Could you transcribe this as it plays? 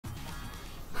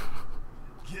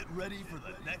Get ready for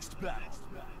the next battle.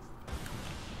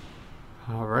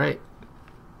 Alright.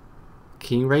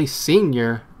 Corpsmanrey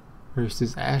Sr.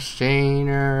 versus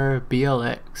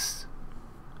Askshanerblx.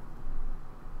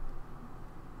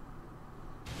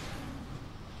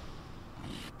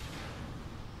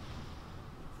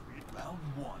 Round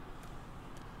one.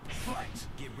 Fight.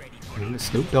 Get ready for And the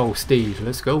Snoop Dogg stage.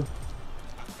 Let's go.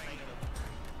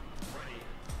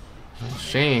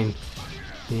 Shane.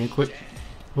 Getting a quick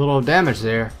little damage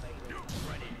there.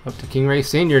 Up to Corpsmanrey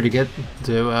Sr. to get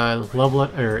to level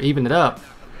it or even it up.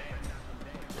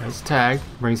 Nice tag.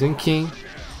 Brings in King.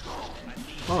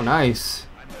 Oh, nice.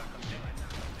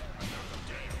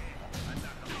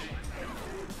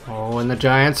 Oh, and the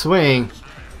giant swing.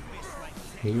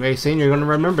 Corpsmanrey Sr. going to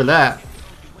remember that.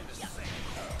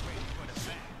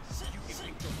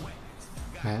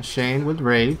 Shane with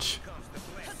rage.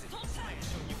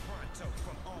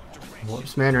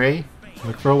 Corpsmanrey.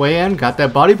 Look for a way in. Got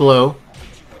that body blow.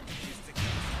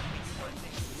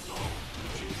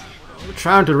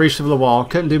 Trying to reach for the wall.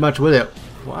 Couldn't do much with it.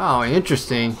 Wow,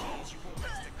 interesting.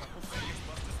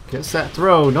 Gets that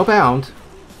throw. No bound.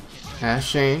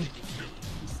 Shane.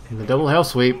 And the double hell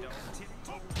sweep.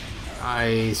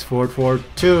 Nice. Forward, forward,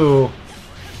 2.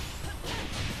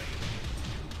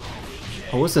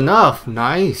 Oh, it's enough.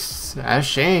 Nice.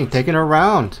 Shane taking her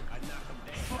around.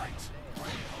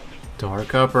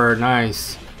 Dark upper.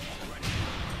 Nice.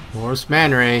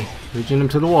 Corpsmanrey reaching him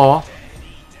to the wall.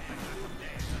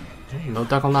 No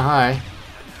duck on the high.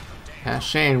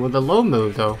 Shane with a low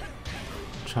move though.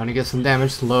 Trying to get some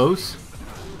damage to lows.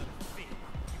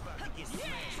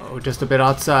 Oh, just a bit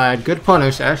outside. Good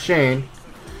punish, Shane.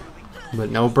 But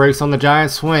no breaks on the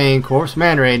giant swing.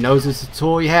 Corpsmanrey knows it's a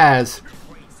tool he has.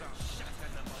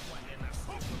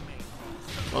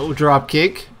 Oh, drop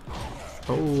kick.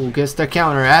 Oh, gets the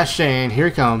counter. Shane, here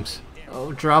he comes.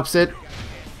 Oh, drops it.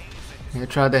 Yeah,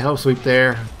 tried the hell sweep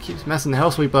there. Keeps messing the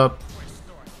hell sweep up.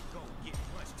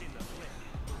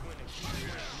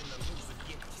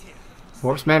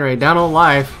 Corpsmanrey down on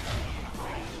life.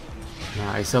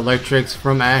 Nice electrics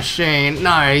from Shane.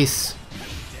 Nice.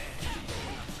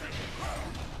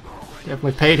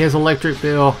 Definitely paid his electric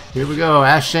bill. Here we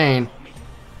go, Shane.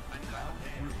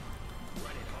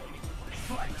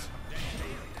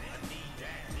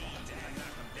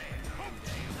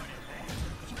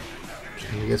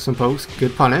 Trying to get some pokes.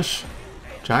 Good punish.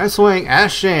 Giant swing.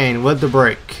 Shane with the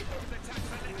break.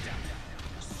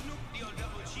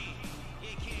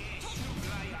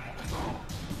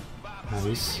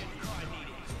 Nice.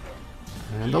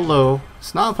 And a low.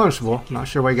 It's not punishable. Not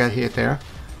sure why he got hit there.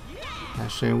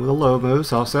 Shane with a low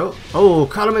moves also. Oh,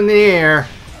 caught him in the air.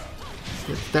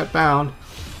 Gets that bound.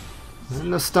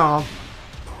 And the stomp.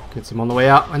 Gets him on the way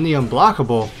out. And the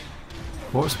unblockable.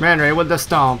 Corpsmanrey with the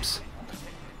stomps.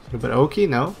 A little bit oaky,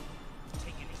 no.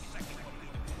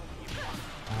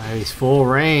 Nice, full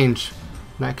range.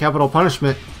 That capital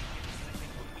punishment.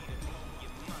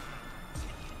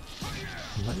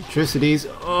 Electricities.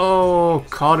 Oh,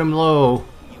 caught him low.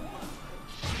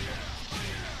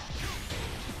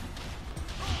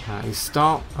 Nice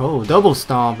stomp. Oh, double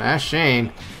stomp.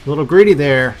 Shane. A little greedy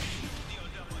there.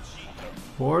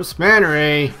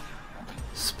 Corpsmanrey.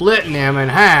 Splitting him in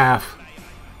half.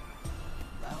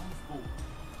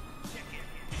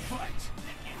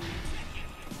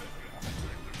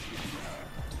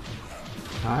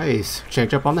 Nice.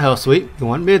 Change up on the hell sweep.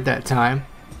 Going mid that time.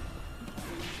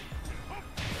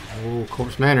 Oh,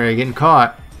 Corpsmanrey getting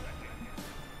caught.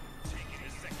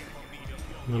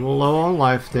 A little low on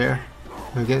life there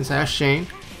against Shane.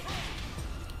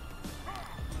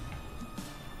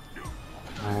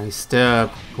 Nice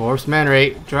step.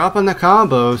 Corpsmanrey dropping the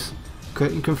combos.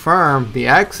 Couldn't confirm the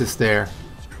axis there.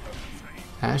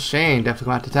 Shane definitely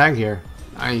going to have to tag here.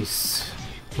 Nice.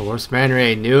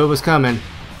 Corpsmanrey knew it was coming.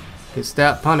 Gets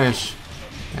that punish.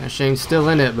 Shane's still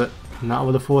in it, but not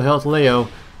with a full health Leo.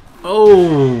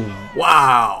 Oh,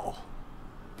 wow.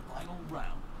 final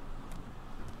round.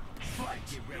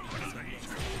 Fight.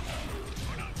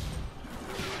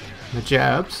 The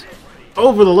jabs.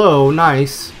 Over the low,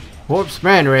 nice.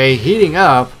 Corpsmanrey heating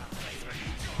up.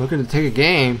 Looking to take a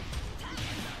game.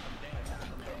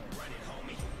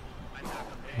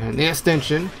 And the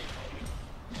extension.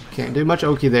 Can't do much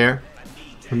Oki there.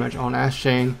 Pretty much on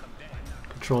Shane.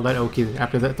 Control that Oki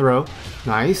after that throw.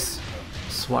 Nice.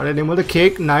 Swatted in with a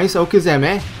kick. Nice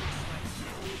Okizeme.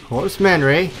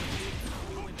 Corpsmanrey.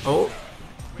 Oh.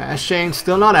 Shane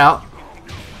still not out.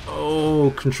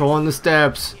 Oh, controlling the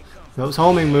steps. Those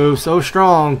homing moves so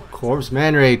strong.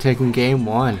 Corpsmanrey taking game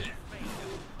 1.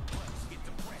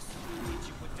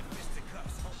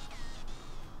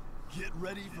 Get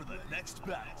ready for for the next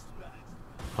battle.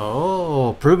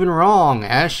 Oh, proven wrong.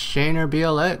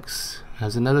 Askshanerblx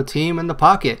has another team in the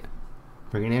pocket,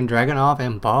 bringing in Dragunov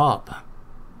and Bob.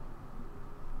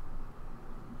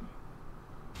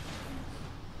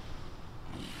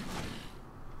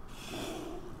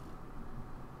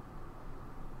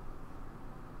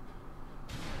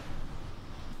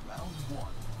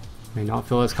 May not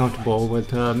feel as comfortable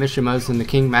with Mishimas in the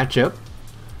King matchup.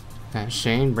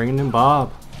 Shane bringing in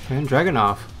Bob and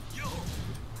Dragunov.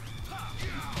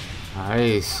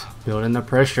 Nice, building the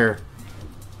pressure.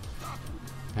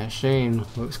 Shane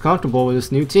looks comfortable with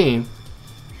this new team.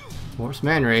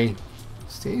 Corpsmanrey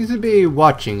seems to be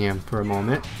watching him for a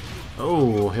moment.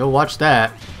 Oh, he'll watch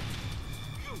that.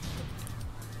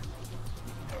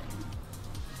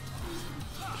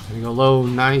 Trying to go low,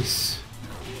 nice.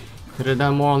 Could have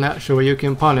done more on that, show you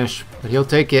can punish, but he'll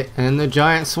take it. And the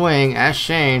giant swing,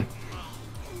 Shane.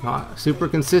 Not super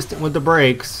consistent with the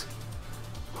breaks.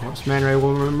 Corpsmanrey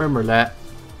will remember that.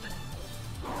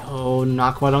 Oh,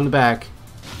 not quite on the back.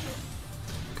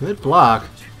 Good block.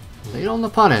 Late on the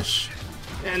punish.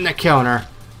 And the counter.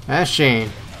 Shane.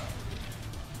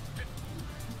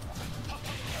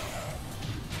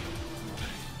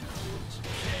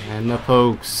 And the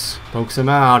pokes. Pokes him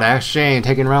out. Shane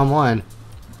taking round one.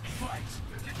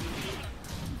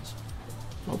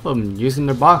 Both of them using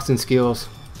their boxing skills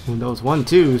with those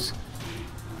 1-2s.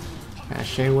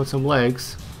 Shane with some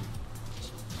legs.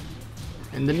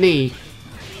 And the knee.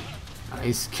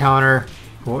 Nice counter.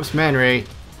 Corpsmanrey.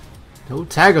 No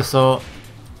tag assault.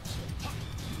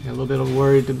 Got a little bit of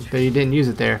worried that he didn't use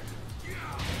it there.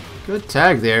 Good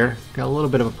tag there. Got a little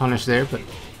bit of a punish there, but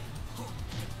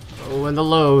oh, and the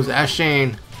lows.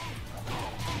 Shane.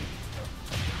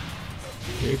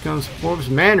 Here comes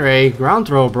Corpsmanrey. Ground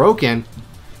throw broken.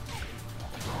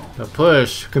 The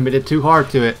push committed too hard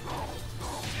to it.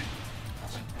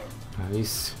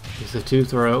 Nice. Just a 2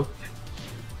 throw.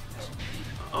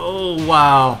 Oh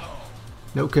wow.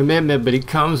 No commitment, but he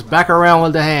comes back around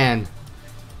with the hand.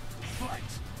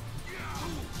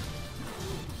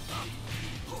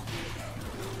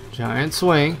 Giant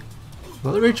swing.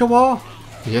 Will it reach a wall?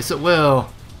 Yes it will.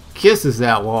 Kisses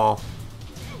that wall.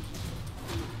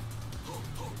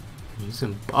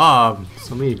 Using Bob.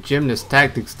 So many gymnast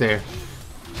tactics there.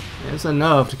 That's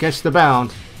enough to catch the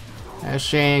bound.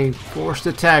 Shane forced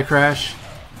a tag crash.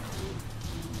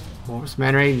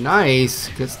 Corpsmanrey, nice.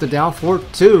 Gets the down for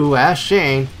 2.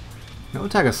 Shane. No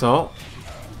tag assault.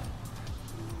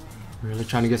 Really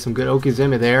trying to get some good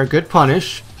Okizeme there. Good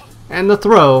punish. And the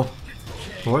throw.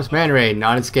 Corpsmanrey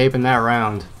not escaping that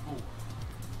round.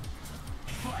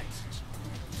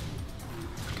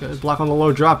 Good block on the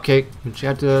low drop kick, but you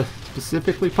had to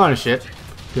specifically punish it.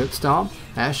 Good stomp.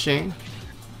 Shane.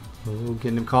 Oh,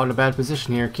 getting him caught in a bad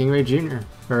position here. King Ray Jr.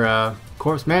 Or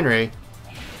Corpsmanrey.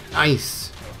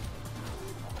 Nice.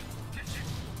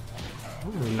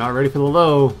 Ooh, not ready for the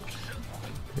low.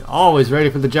 Always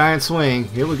ready for the giant swing.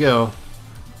 Here we go.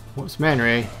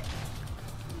 Corpsmanrey.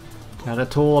 Got a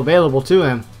tool available to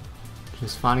him.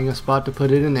 Just finding a spot to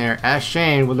put it in there.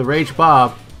 Shane with the Rage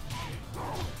Bob.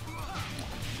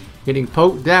 Getting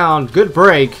poked down. Good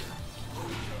break.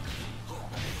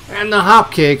 And the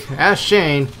hop kick.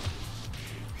 Shane.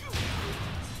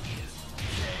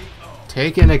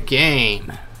 Taking a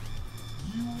game.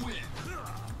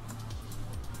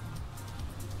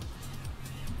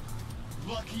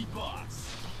 Lucky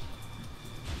boss.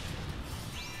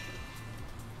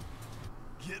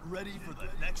 Get ready for the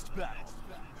next battle.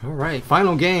 Alright,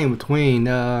 final game between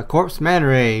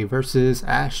Corpsmanrey versus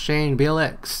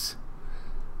Askshanerblx.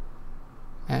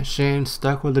 Shane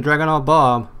stuck with the Dragunov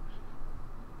Bob.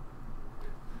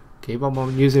 Gave up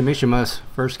on using Mishima's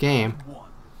first game.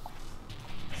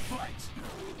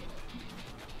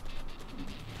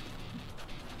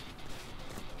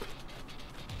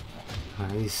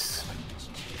 Nice.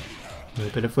 A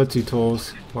little bit of footsie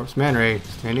tools. Corpsmanrey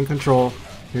standing control.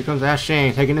 Here comes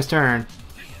Shane taking his turn.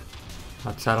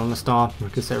 Outside on the stomp.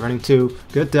 Marcus at running 2.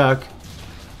 Good duck.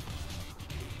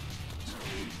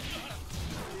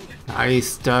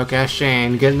 Nice duck.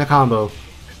 Shane getting the combo.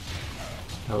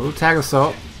 Oh, tag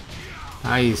assault.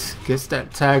 Nice. Gets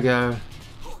that tag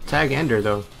ender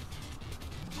though.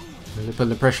 Really putting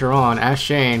the pressure on.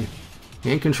 Shane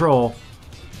in control.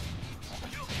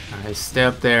 Nice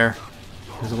step there.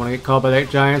 Doesn't want to get caught by that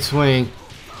giant swing.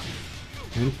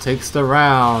 And takes the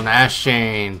round.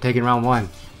 Shane taking round 1.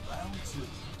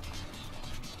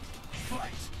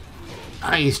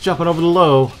 Nice, jumping over the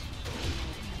low.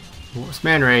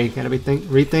 Corpsmanrey gotta be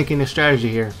rethinking the strategy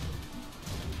here.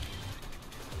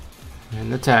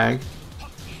 And the tag.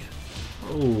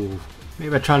 Oh,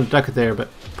 maybe I tried to duck it there, but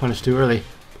punished too early.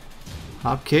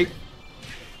 Hop kick.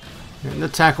 And the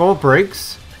tackle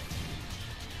breaks.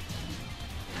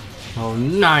 Oh,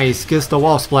 nice. Gets the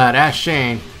wall splat.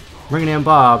 Askshaner bringing in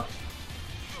Bob.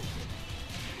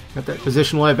 Got that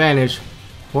positional advantage.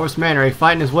 Corpsmanrey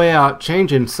fighting his way out,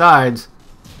 changing sides.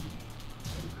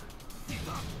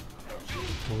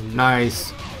 Oh,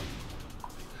 nice.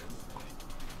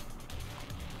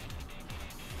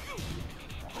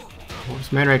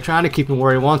 Corpsmanrey trying to keep him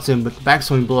where he wants him, but the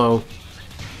backswing blow.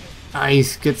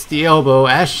 Nice. Gets the elbow.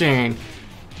 Askshaner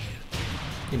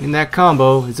getting that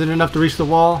combo. Is it enough to reach the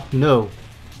wall? No.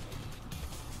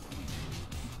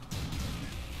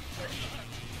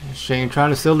 Askshaner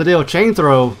trying to seal the deal. Chain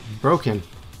throw. Broken.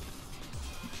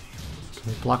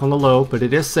 Okay, block on the low, but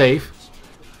it is safe.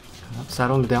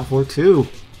 Upside on the down forward 2.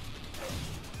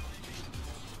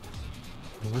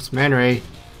 Corpsmanrey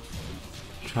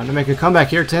trying to make a comeback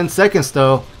here. 10 seconds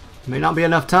though. May not be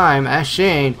enough time.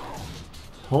 Askshaner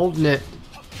holding it.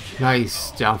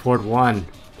 Nice. Down forward 1.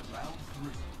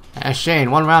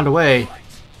 Askshaner 1 round away.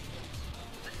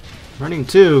 Running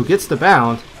 2. Gets the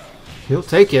bound. He'll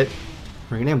take it.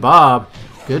 Bringing in Bob.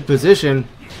 Good position.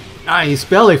 Nice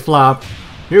belly flop.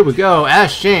 Here we go.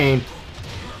 Askshaner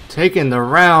taking the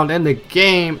round and the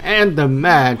game and the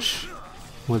match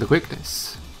with the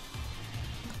quickness.